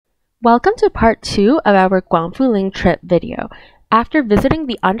Welcome to part 2 of our Guangfulin trip video. After visiting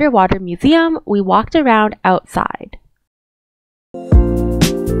the underwater museum, we walked around outside.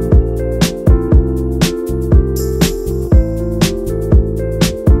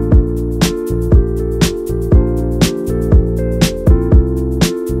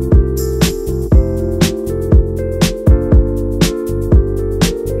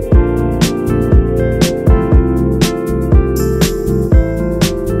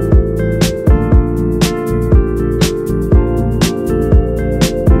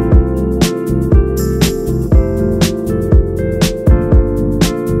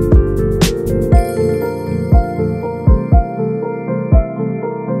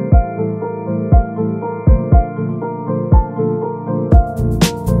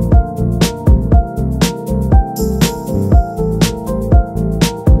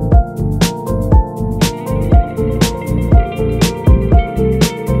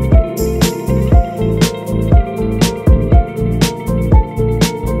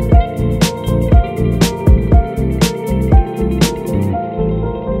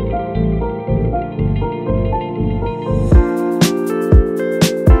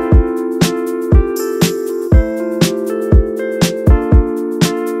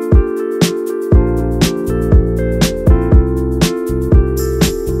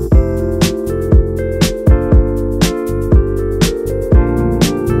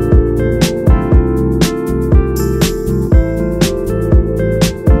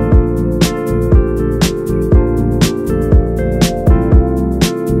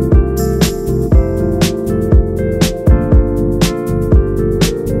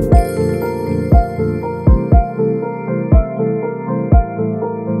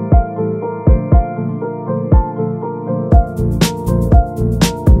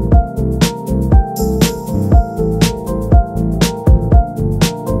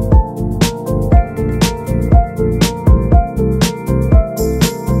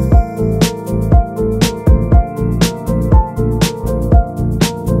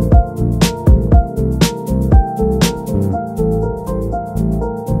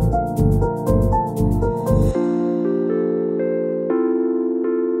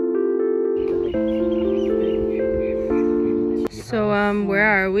 So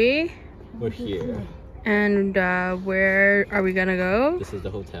where are we? We're here. And where are we gonna go? This is the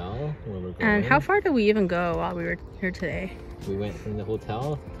hotel where we're going. And how far did we even go while we were here today? We went from the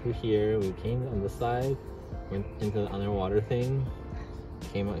hotel through here, we came on this side, went into the underwater thing,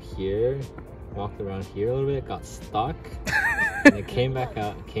 came out here, walked around here a little bit, got stuck, and then came back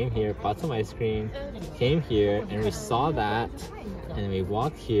out, came here, bought some ice cream, came here, and we saw that, and then we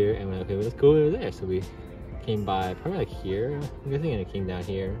walked here, and we went, okay, let's go over there. So we came by probably like here, I'm guessing, and it came down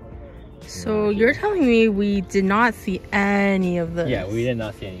here. So you're telling me we did not see any of this? Yeah, we did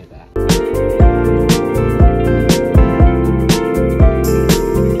not see any of that.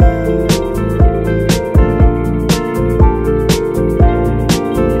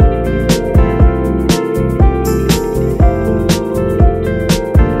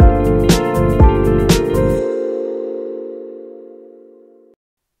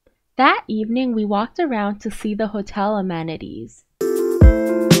 That evening, we walked around to see the hotel amenities.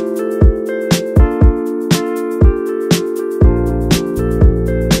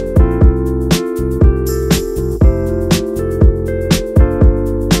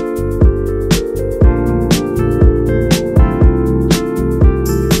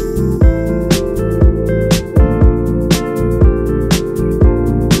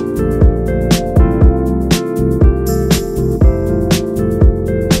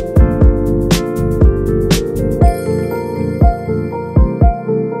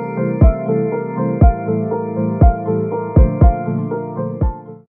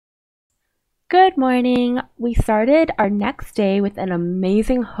 Good morning! We started our next day with an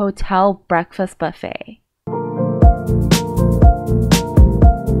amazing hotel breakfast buffet.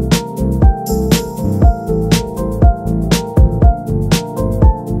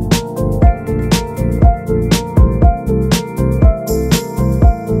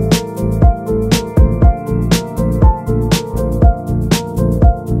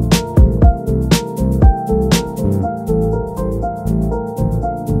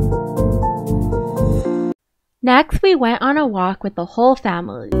 Next, we went on a walk with the whole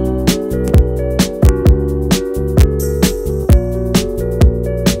family.